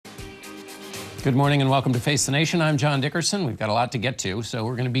Good morning and welcome to Face the Nation. I'm John Dickerson. We've got a lot to get to, so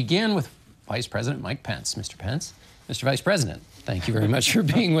we're going to begin with Vice President Mike Pence. Mr. Pence, Mr. Vice President, thank you very much for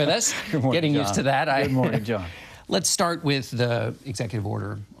being with us. Good morning, Getting John. used to that. Good morning, John. Let's start with the executive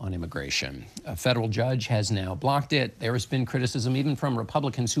order on immigration. A federal judge has now blocked it. There has been criticism even from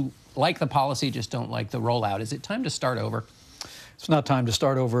Republicans who like the policy, just don't like the rollout. Is it time to start over? It's not time to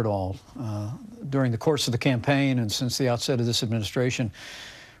start over at all. During the course of the campaign and since the outset of this administration,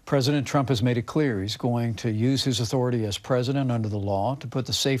 President Trump has made it clear he's going to use his authority as president under the law to put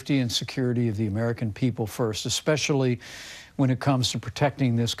the safety and security of the American people first, especially when it comes to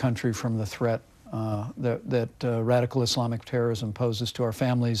protecting this country from the threat that radical Islamic terrorism poses to our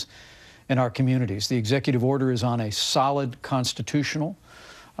families and our communities. The executive order is on a solid constitutional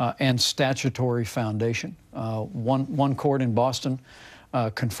and statutory foundation. One court in Boston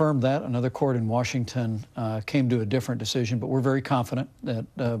confirmed that. Another court in Washington came to a different decision, but we're very confident that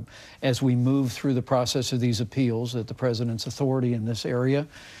as we move through the process of these appeals, that the president's authority in this area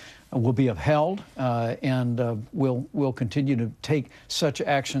will be upheld, and we'll continue to take such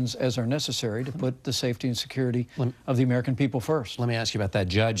actions as are necessary to put the safety and security of the American people first. Let me ask you about that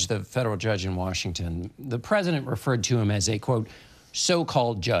judge, the federal judge in Washington. The president referred to him as a, quote,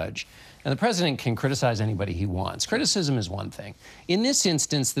 so-called judge. And the president can criticize anybody he wants. Criticism is one thing. In this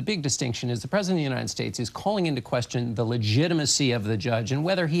instance, the big distinction is the president of the United States is calling into question the legitimacy of the judge and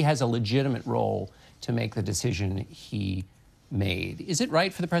whether he has a legitimate role to make the decision he made. Is it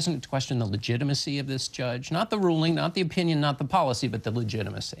right for the president to question the legitimacy of this judge? Not the ruling, not the opinion, not the policy, but the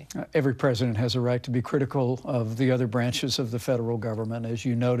legitimacy. Every president has a right to be critical of the other branches of the federal government. As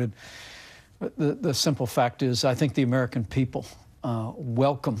you noted, the simple fact is I think the American people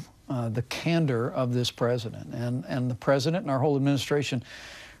welcome the candor of this president. And the president and our whole administration,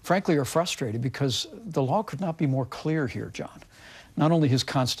 frankly, are frustrated because the law could not be more clear here, John. Not only his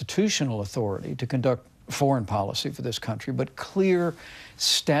constitutional authority to conduct foreign policy for this country, but clear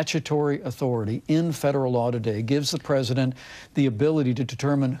statutory authority in federal law today gives the president the ability to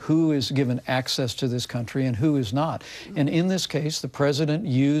determine who is given access to this country and who is not. And in this case, the president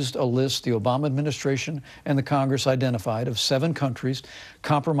used a list the Obama administration and the Congress identified of 7 countries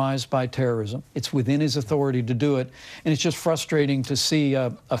compromised by terrorism. It's within his authority to do it. And it's just frustrating to see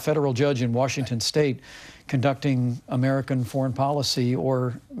a federal judge in Washington state conducting American foreign policy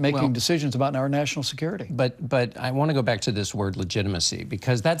or making decisions about our national security. But I want to go back to this word legitimacy,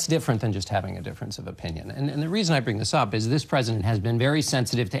 because that's different than just having a difference of opinion. And the reason I bring this up is this president has been very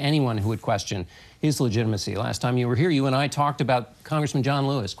sensitive to anyone who would question his legitimacy. Last time you were here, you and I talked about Congressman John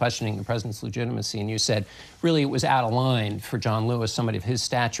Lewis questioning the president's legitimacy, and you said really it was out of line for John Lewis, somebody of his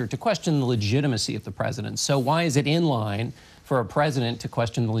stature, to question the legitimacy of the president. So why is it in line for a president to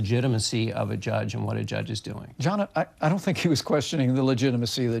question the legitimacy of a judge and what a judge is doing? John, I don't think he was questioning the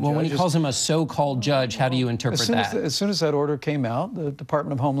legitimacy of the judge. Well, when he calls him a so-called judge, how do you interpret that? As soon as that order came out, the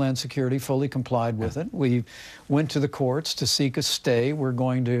Department of Homeland Security fully complied with it. We went to the courts to seek a stay. We're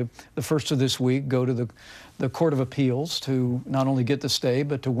going to, the first of this week, go to the Court of Appeals to not only get the stay,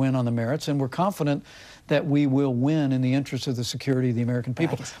 but to win on the merits. And we're confident that we will win in the interest of the security of the American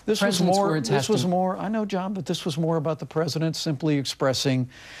people. This was more, I know, John, but this was more about the president simply expressing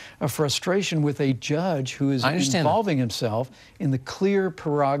a frustration with a judge who is involving himself in the clear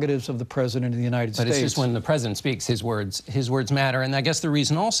prerogatives of the president of the United States. But it's just when the president speaks, his words matter. And I guess the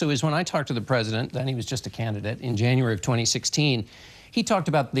reason also is when I talked to the president, then he was just a candidate, in January of 2016, he talked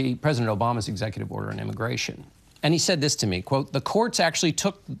about the President Obama's executive order on immigration. And he said this to me, quote, "The courts actually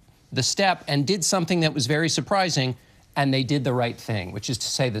took the step and did something that was very surprising, and they did the right thing," which is to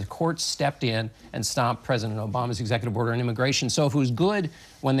say the courts stepped in and stopped President Obama's executive order on immigration. So if it was good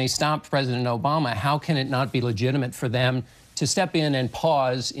when they stopped President Obama, how can it not be legitimate for them to step in and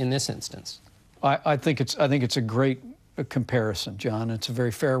pause in this instance? I think it's a great comparison, John. It's a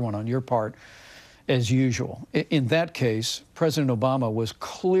very fair one on your part, as usual. In that case, President Obama was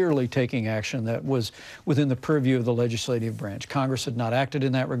clearly taking action that was within the purview of the legislative branch. Congress had not acted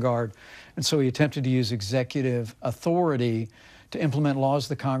in that regard, and so he attempted to use executive authority to implement laws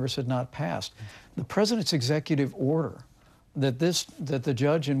the Congress had not passed. The president's executive order that the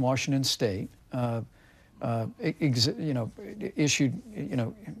judge in Washington State issued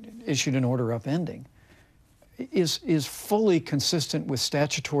an order upending is fully consistent with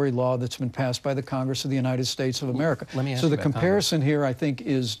statutory law that's been passed by the Congress of the United States of America. So the comparison here, I think,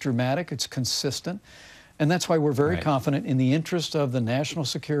 is dramatic. It's consistent. And that's why we're very confident in the interest of the national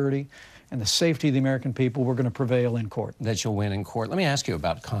security and the safety of the American people, we're going to prevail in court. That you'll win in court. Let me ask you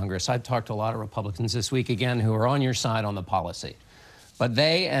about Congress. I've talked to a lot of Republicans this week, again, who are on your side on the policy. But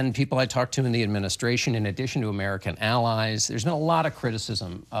they and people I talked to in the administration, in addition to American allies, there's been a lot of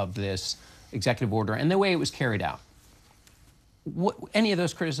criticism of this executive order and the way it was carried out. Any of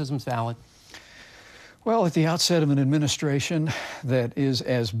those criticisms valid? Well, at the outset of an administration that is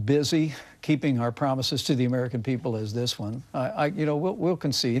as busy keeping our promises to the American people as this one, we'll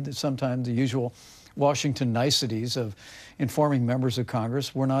concede that sometimes the usual Washington niceties of informing members of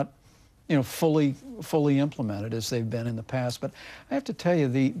Congress were not, fully implemented as they've been in the past. But I have to tell you,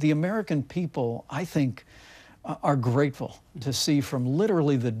 the American people, I think, are grateful to see from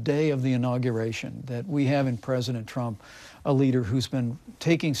literally the day of the inauguration that we have in President Trump a leader who's been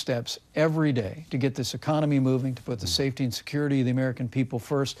taking steps every day to get this economy moving, to put the safety and security of the American people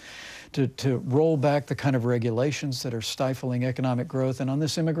first, to roll back the kind of regulations that are stifling economic growth. And on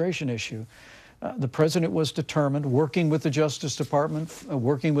this immigration issue, the president was determined, working with the Justice Department,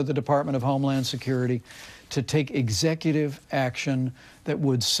 working with the Department of Homeland Security, to take executive action that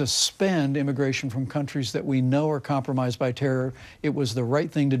would suspend immigration from countries that we know are compromised by terror. It was the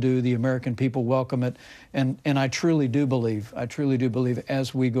right thing to do. The American people welcome it. And I truly do believe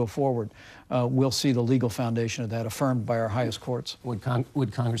as we go forward, we'll see the legal foundation of that affirmed by our highest courts. Would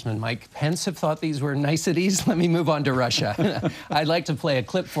Congressman Mike Pence have thought these were niceties? Let me move on to Russia. I'd like to play a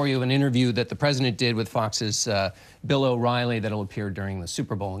clip for you, an interview that the president did with Fox's Bill O'Reilly that'll appear during the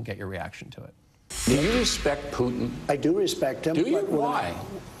Super Bowl, and get your reaction to it. Do you respect Putin? I do respect him. Do you? Why?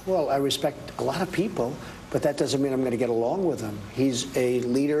 Well, I respect a lot of people, but that doesn't mean I'm going to get along with him. He's a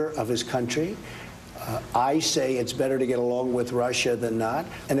leader of his country. I say it's better to get along with Russia than not.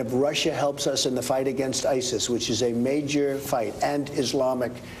 And if Russia helps us in the fight against ISIS, which is a major fight, and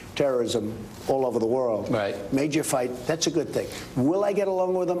Islamic terrorism all over the world, right, major fight, that's a good thing. Will I get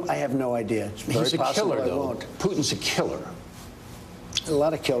along with him? I have no idea. It's very He's a possible killer, I though. won't. Putin's a killer. A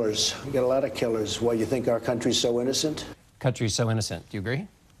lot of killers. We got a lot of killers. Why, you think our country's so innocent? Country's so innocent. Do you agree?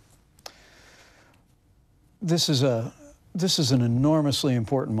 This is an enormously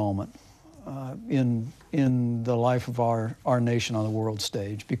important moment in the life of our nation on the world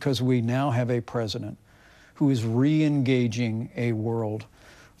stage, because we now have a president who is re-engaging a world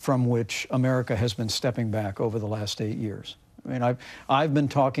from which America has been stepping back over the last 8 years. I mean, I've been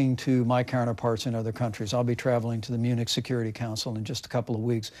talking to my counterparts in other countries. I'll be traveling to the Munich Security Council in just a couple of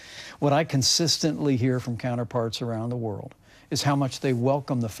weeks. What I consistently hear from counterparts around the world is how much they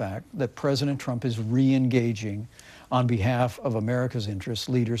welcome the fact that President Trump is re-engaging on behalf of America's interests,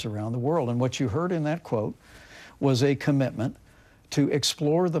 leaders around the world. And what you heard in that quote was a commitment to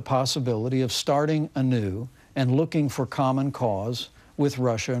explore the possibility of starting anew and looking for common cause with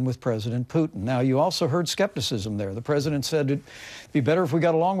Russia and with President Putin. Now, you also heard skepticism there. The president said it'd be better if we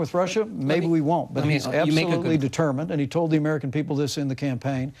got along with Russia. Maybe we won't. But he's absolutely determined, and he told the American people this in the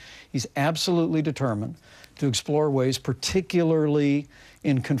campaign, he's absolutely determined to explore ways, particularly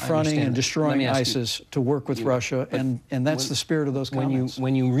in confronting and destroying ISIS, to work with Russia, and that's the spirit of those comments.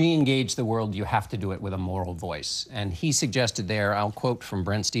 When you re-engage the world, you have to do it with a moral voice. And he suggested there, I'll quote from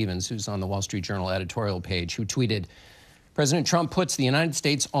Brent Stevens, who's on the Wall Street Journal editorial page, who tweeted, President Trump puts the United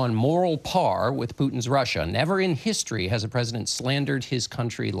States on moral par with Putin's Russia. Never in history has a president slandered his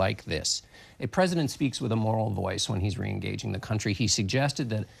country like this. A president speaks with a moral voice when he's re-engaging the country. He suggested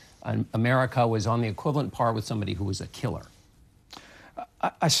that America was on the equivalent par with somebody who was a killer.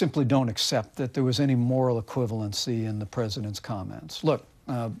 I simply don't accept that there was any moral equivalency in the president's comments. Look,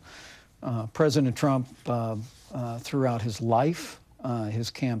 President Trump, throughout his life, his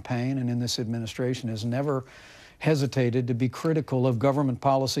campaign, and in this administration, has never hesitated to be critical of government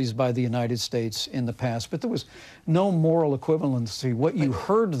policies by the United States in the past. But there was no moral equivalency. What you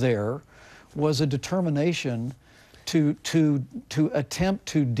heard there was a determination to attempt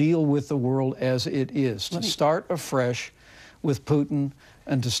to deal with the world as it is, to start afresh with Putin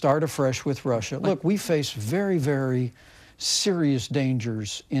and to start afresh with Russia. Look, we face very, very serious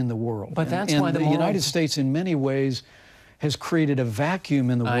dangers in the world. But that's why the United States, in many ways, has created a vacuum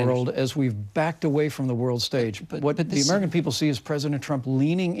in the world as we've backed away from the world stage. What the American people see is President Trump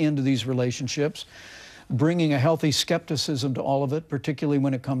leaning into these relationships, bringing a healthy skepticism to all of it, particularly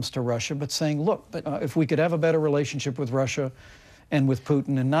when it comes to Russia, but saying, look, if we could have a better relationship with Russia and with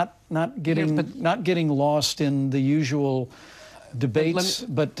Putin, and not getting lost in the usual debates,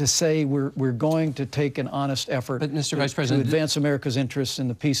 but to say we're going to take an honest effort Mr. Vice President, to advance America's interests in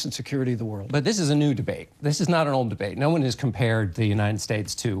the peace and security of the world. But this is a new debate. This is not an old debate. No one has compared the United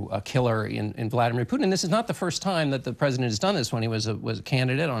States to a killer in Vladimir Putin. And this is not the first time that the president has done this. When he was a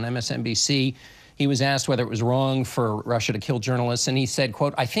candidate on MSNBC, he was asked whether it was wrong for Russia to kill journalists, and he said,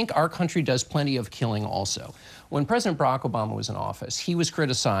 quote, I think our country does plenty of killing also. When President Barack Obama was in office, he was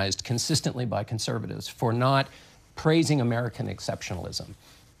criticized consistently by conservatives for not praising American exceptionalism.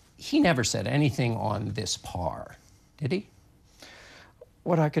 He never said anything on this par, did he?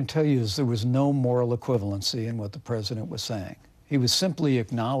 What I can tell you is there was no moral equivalency in what the president was saying. He was simply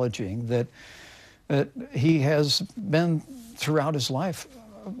acknowledging that he has been throughout his life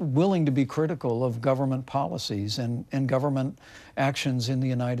willing to be critical of government policies and government actions in the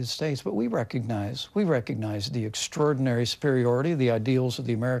United States. But we recognize the extraordinary superiority of the ideals of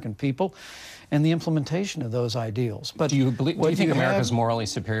the American people and the implementation of those ideals. But do you think America is morally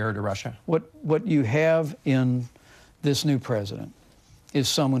superior to Russia? What you have in this new president is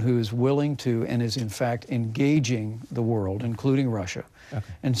someone who is willing to and is in fact engaging the world, including Russia,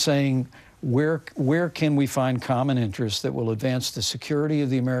 and saying, where can we find common interests that will advance the security of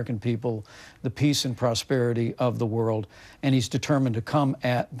the American people, the peace and prosperity of the world, and he's determined to come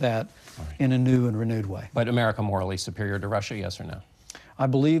at that in a new and renewed way. But America morally superior to Russia, yes or no? I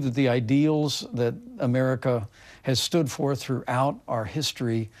believe that the ideals that America has stood for throughout our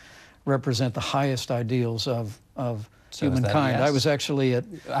history represent the highest ideals of humankind. Yes? I was actually at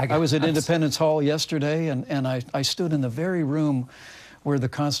Independence Hall yesterday, and I stood in the very room where the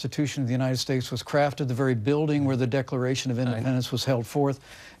Constitution of the United States was crafted, the very building where the Declaration of Independence was held forth.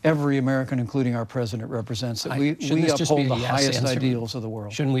 Every American, including our president, represents that we uphold the highest ideals of the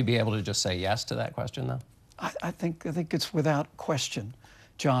world. Shouldn't we be able to just say yes to that question, though? I think it's without question,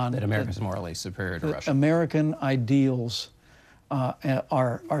 John, that America is morally superior to Russia. American ideals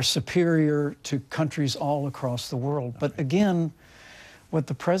are superior to countries all across the world. But again, what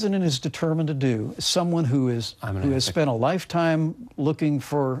the president is determined to do, someone who has spent a lifetime looking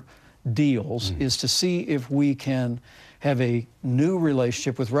for deals, is to see if we can have a new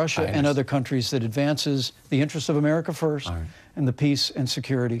relationship with Russia and other countries that advances the interests of America first and the peace and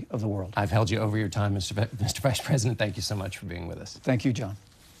security of the world. I've held you over your time, Mr. Vice President. Thank you so much for being with us. Thank you, John.